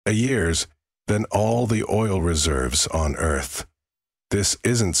years than all the oil reserves on Earth. This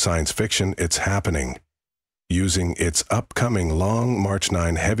isn't science fiction, it's happening. Using its upcoming Long March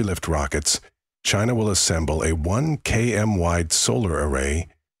 9 heavy-lift rockets, China will assemble a 1 km-wide solar array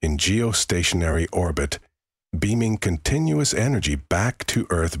in geostationary orbit, beaming continuous energy back to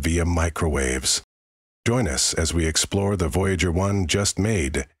Earth via microwaves. Join us as we explore the Voyager 1 just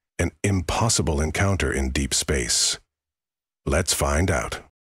made an impossible encounter in deep space. Let's find out.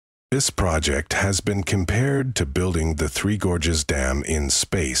 This project has been compared to building the Three Gorges Dam in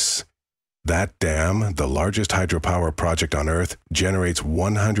space. That dam, the largest hydropower project on Earth, generates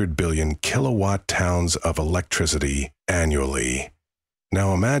 100 billion kilowatt-hours of electricity annually.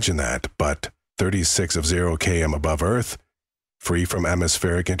 Now imagine that, but 36 of 0 km above Earth, free from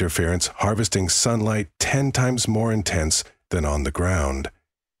atmospheric interference, harvesting sunlight 10 times more intense than on the ground.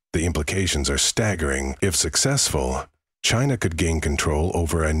 The implications are staggering. If successful, China could gain control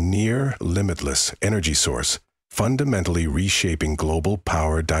over a near-limitless energy source, fundamentally reshaping global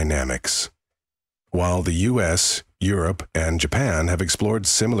power dynamics. While the US, Europe, and Japan have explored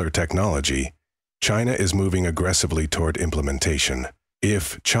similar technology, China is moving aggressively toward implementation.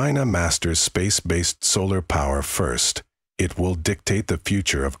 If China masters space-based solar power first, it will dictate the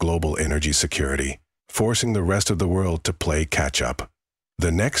future of global energy security, forcing the rest of the world to play catch-up.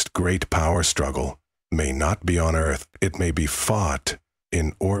 The next great power struggle may not be on Earth, it may be fought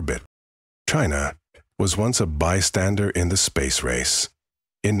in orbit. China was once a bystander in the space race.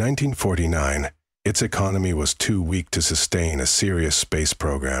 In 1949, its economy was too weak to sustain a serious space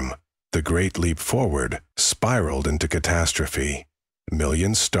program. The Great Leap Forward spiraled into catastrophe.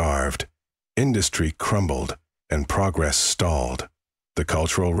 Millions starved, industry crumbled, and progress stalled. The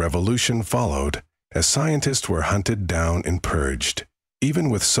Cultural Revolution followed, as scientists were hunted down and purged. Even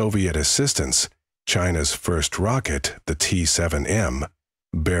with Soviet assistance, China's first rocket, the T-7M,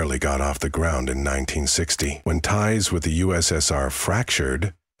 barely got off the ground in 1960. When ties with the USSR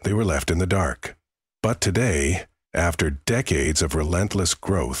fractured, they were left in the dark. But today, after decades of relentless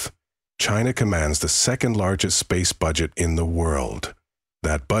growth, China commands the second-largest space budget in the world.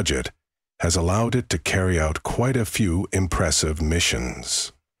 That budget has allowed it to carry out quite a few impressive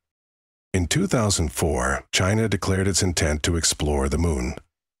missions. In 2004, China declared its intent to explore the moon.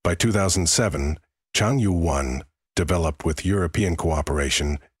 By 2007, Chang'e-1, developed with European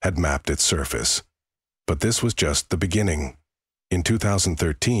cooperation, had mapped its surface. But this was just the beginning. In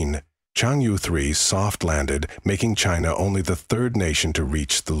 2013, Chang'e-3 soft-landed, making China only the third nation to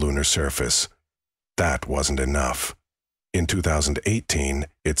reach the lunar surface. That wasn't enough. In 2018,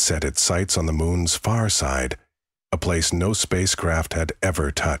 it set its sights on the moon's far side, a place no spacecraft had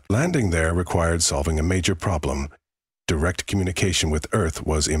ever touched. Landing there required solving a major problem. Direct communication with Earth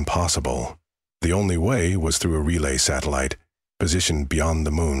was impossible. The only way was through a relay satellite, positioned beyond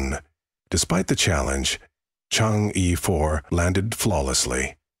the moon. Despite the challenge, Chang'e-4 landed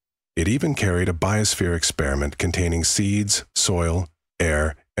flawlessly. It even carried a biosphere experiment containing seeds, soil,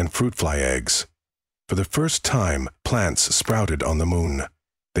 air, and fruit fly eggs. For the first time, plants sprouted on the moon.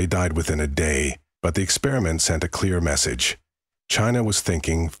 They died within a day, but the experiment sent a clear message. China was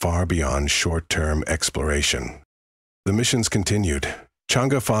thinking far beyond short-term exploration. The missions continued.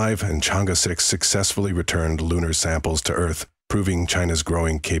 Chang'e 5 and Chang'e 6 successfully returned lunar samples to Earth, proving China's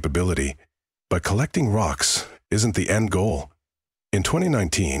growing capability. But collecting rocks isn't the end goal. In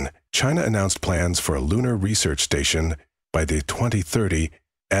 2019, China announced plans for a lunar research station by the 2030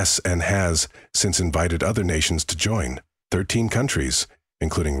 and has since invited other nations to join. 13 countries,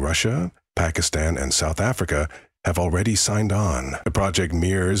 including Russia, Pakistan, and South Africa, have already signed on. The project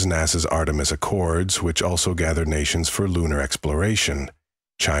mirrors NASA's Artemis Accords, which also gathered nations for lunar exploration.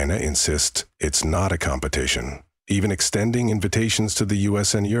 China insists it's not a competition, even extending invitations to the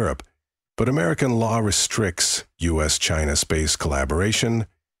US and Europe. But American law restricts US-China space collaboration,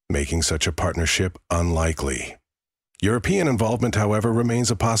 making such a partnership unlikely. European involvement, however, remains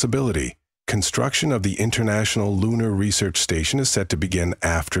a possibility. Construction of the International Lunar Research Station is set to begin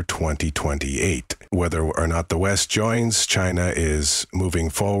after 2028. Whether or not the West joins, China is moving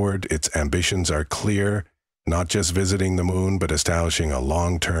forward. Its ambitions are clear, not just visiting the moon, but establishing a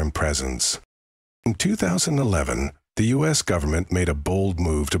long-term presence. In 2011, the U.S. government made a bold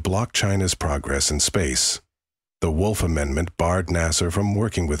move to block China's progress in space. The Wolf Amendment barred NASA from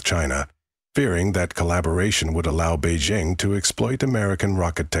working with China, fearing that collaboration would allow Beijing to exploit American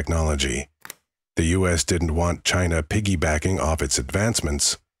rocket technology. The U.S. didn't want China piggybacking off its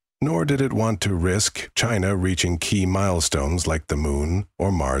advancements, nor did it want to risk China reaching key milestones like the moon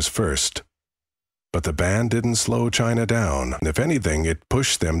or Mars first. But the ban didn't slow China down. If anything, it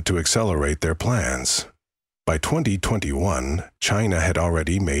pushed them to accelerate their plans. By 2021, China had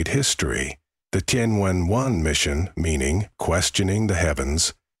already made history. The Tianwen-1 mission, meaning questioning the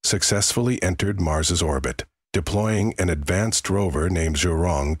heavens, successfully entered Mars's orbit, deploying an advanced rover named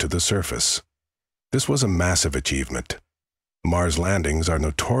Zhurong to the surface. This was a massive achievement. Mars landings are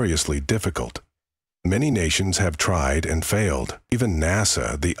notoriously difficult. Many nations have tried and failed. Even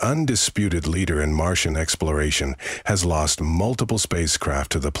NASA, the undisputed leader in Martian exploration, has lost multiple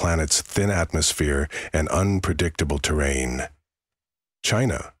spacecraft to the planet's thin atmosphere and unpredictable terrain.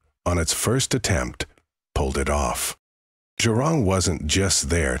 China, on its first attempt, pulled it off. Zhurong wasn't just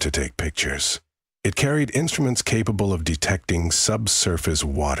there to take pictures. It carried instruments capable of detecting subsurface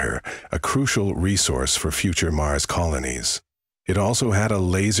water, a crucial resource for future Mars colonies. It also had a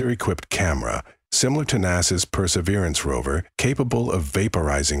laser-equipped camera, similar to NASA's Perseverance rover, capable of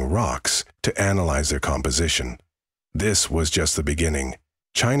vaporizing rocks to analyze their composition. This was just the beginning.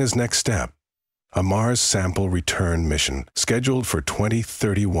 China's next step, a Mars sample return mission scheduled for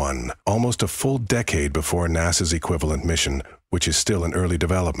 2031, almost a full decade before NASA's equivalent mission, which is still in early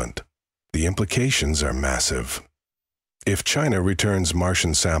development. The implications are massive. If China returns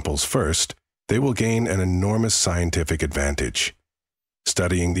Martian samples first, they will gain an enormous scientific advantage.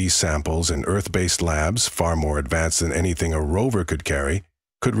 Studying these samples in Earth-based labs, far more advanced than anything a rover could carry,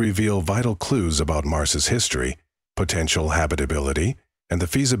 could reveal vital clues about Mars's history, potential habitability, and the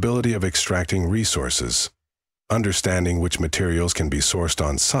feasibility of extracting resources. Understanding which materials can be sourced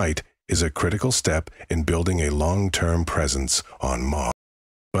on site is a critical step in building a long-term presence on Mars.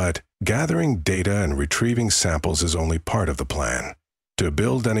 But gathering data and retrieving samples is only part of the plan. To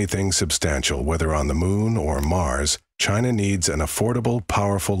build anything substantial, whether on the Moon or Mars, China needs an affordable,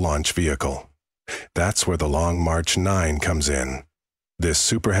 powerful launch vehicle. That's where the Long March 9 comes in. This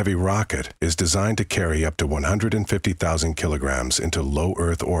super-heavy rocket is designed to carry up to 150,000 kilograms into low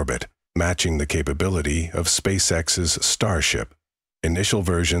Earth orbit, matching the capability of SpaceX's Starship. Initial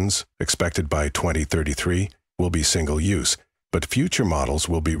versions, expected by 2033, will be single-use, but future models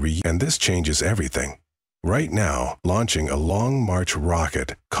will be and this changes everything. Right now, launching a Long March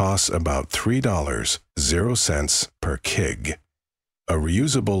rocket costs about $3.00 per kg. A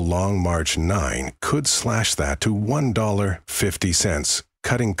reusable Long March 9 could slash that to $1.50,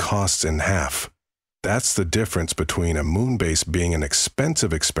 cutting costs in half. That's the difference between a moon base being an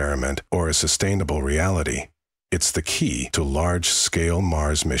expensive experiment or a sustainable reality. It's the key to large-scale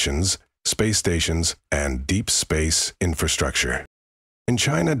Mars missions, space stations, and deep space infrastructure. And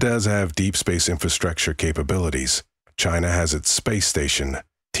China does have deep space infrastructure capabilities. China has its space station,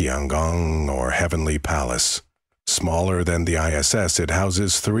 Tiangong, or Heavenly Palace. Smaller than the ISS, it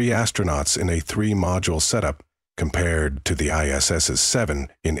houses 3 astronauts in a 3-module setup, compared to the ISS's 7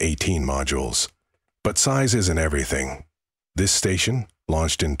 in 18 modules. But size isn't everything. This station,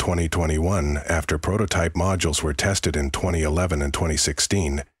 launched in 2021 after prototype modules were tested in 2011 and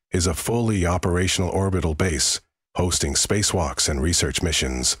 2016, is a fully operational orbital base, hosting spacewalks and research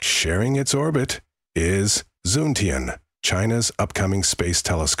missions. Sharing its orbit is Zhuntian, China's upcoming space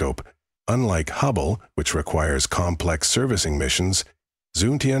telescope. Unlike Hubble, which requires complex servicing missions,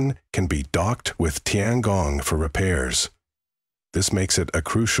 Zhuntian can be docked with Tiangong for repairs. This makes it a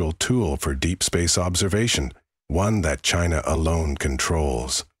crucial tool for deep space observation, one that China alone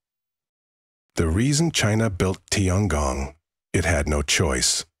controls. The reason China built Tiangong, it had no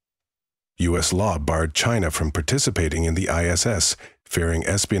choice. U.S. law barred China from participating in the ISS, fearing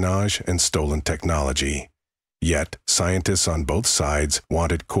espionage and stolen technology. Yet, scientists on both sides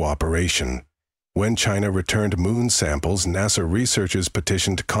wanted cooperation. When China returned moon samples, NASA researchers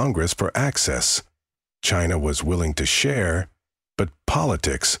petitioned Congress for access. China was willing to share, but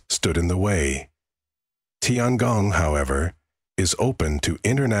politics stood in the way. Tiangong, however, is open to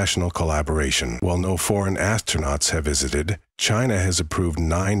international collaboration. While no foreign astronauts have visited, China has approved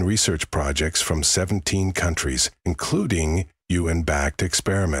 9 research projects from 17 countries, including UN-backed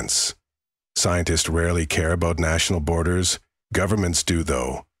experiments. Scientists rarely care about national borders. Governments do,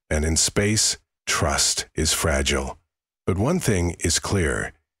 though, and in space, trust is fragile. But one thing is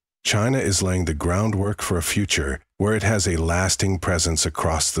clear. China is laying the groundwork for a future where it has a lasting presence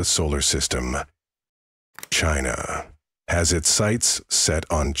across the solar system. China has its sights set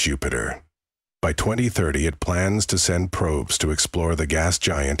on Jupiter. By 2030, it plans to send probes to explore the gas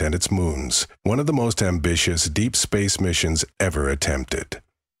giant and its moons, one of the most ambitious deep space missions ever attempted.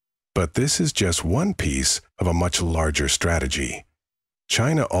 But this is just one piece of a much larger strategy.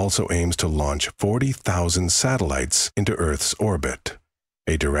 China also aims to launch 40,000 satellites into Earth's orbit,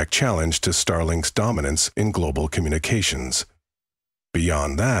 a direct challenge to Starlink's dominance in global communications.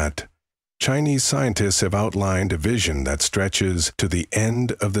 Beyond that, Chinese scientists have outlined a vision that stretches to the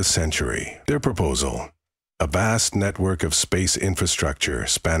end of the century. Their proposal: a vast network of space infrastructure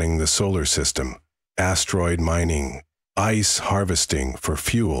spanning the solar system, asteroid mining, ice harvesting for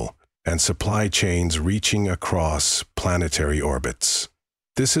fuel, and supply chains reaching across planetary orbits.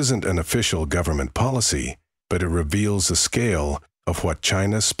 This isn't an official government policy, but it reveals the scale of what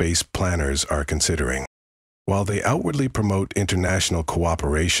China's space planners are considering. While they outwardly promote international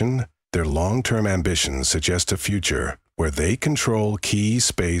cooperation, their long-term ambitions suggest a future where they control key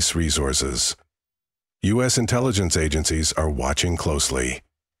space resources. U.S. intelligence agencies are watching closely.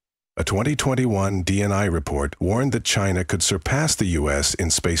 A 2021 DNI report warned that China could surpass the U.S.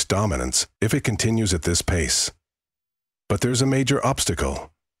 in space dominance if it continues at this pace. But there's a major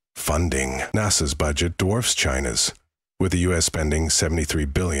obstacle: funding. NASA's budget dwarfs China's, with the U.S. spending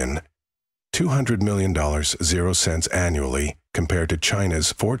 $73 billion, $200 million 0 cents annually, compared to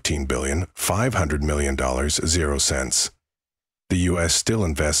China's $14 billion, $500 million 0 cents. The U.S. still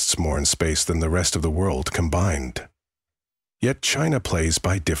invests more in space than the rest of the world combined. Yet China plays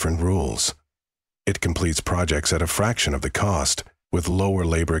by different rules. It completes projects at a fraction of the cost, with lower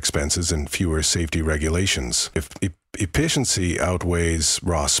labor expenses and fewer safety regulations. If efficiency outweighs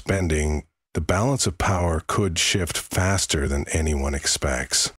raw spending, the balance of power could shift faster than anyone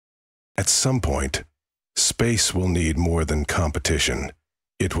expects. At some point, space will need more than competition.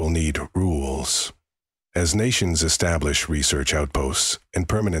 It will need rules. As nations establish research outposts and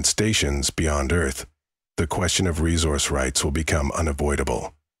permanent stations beyond Earth, the question of resource rights will become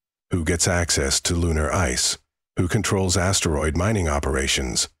unavoidable. Who gets access to lunar ice? Who controls asteroid mining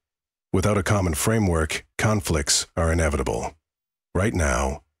operations? Without a common framework, conflicts are inevitable. Right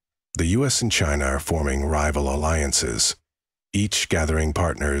now, the U.S. and China are forming rival alliances, each gathering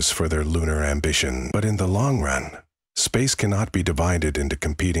partners for their lunar ambition. But in the long run, space cannot be divided into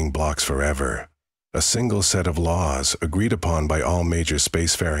competing blocks forever. A single set of laws agreed upon by all major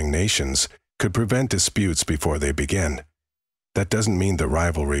spacefaring nations could prevent disputes before they begin. That doesn't mean the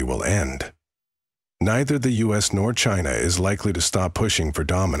rivalry will end. Neither the U.S. nor China is likely to stop pushing for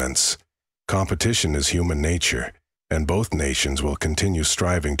dominance. Competition is human nature, and both nations will continue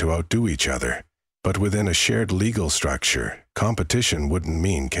striving to outdo each other. But within a shared legal structure, competition wouldn't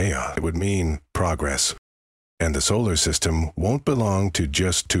mean chaos. It would mean progress. And the solar system won't belong to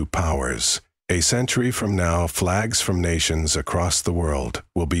just two powers. A century from now, flags from nations across the world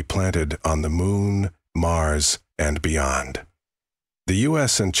will be planted on the Moon, Mars, and beyond. The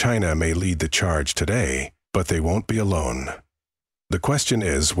U.S. and China may lead the charge today, but they won't be alone. The question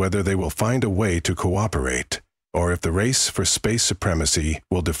is whether they will find a way to cooperate, or if the race for space supremacy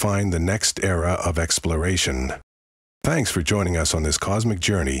will define the next era of exploration. Thanks for joining us on this cosmic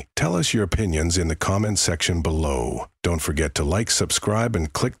journey. Tell us your opinions in the comments section below. Don't forget to like, subscribe,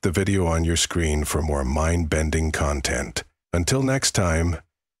 and click the video on your screen for more mind-bending content. Until next time,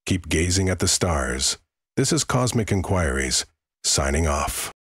 keep gazing at the stars. This is Cosmic Inquiries, signing off.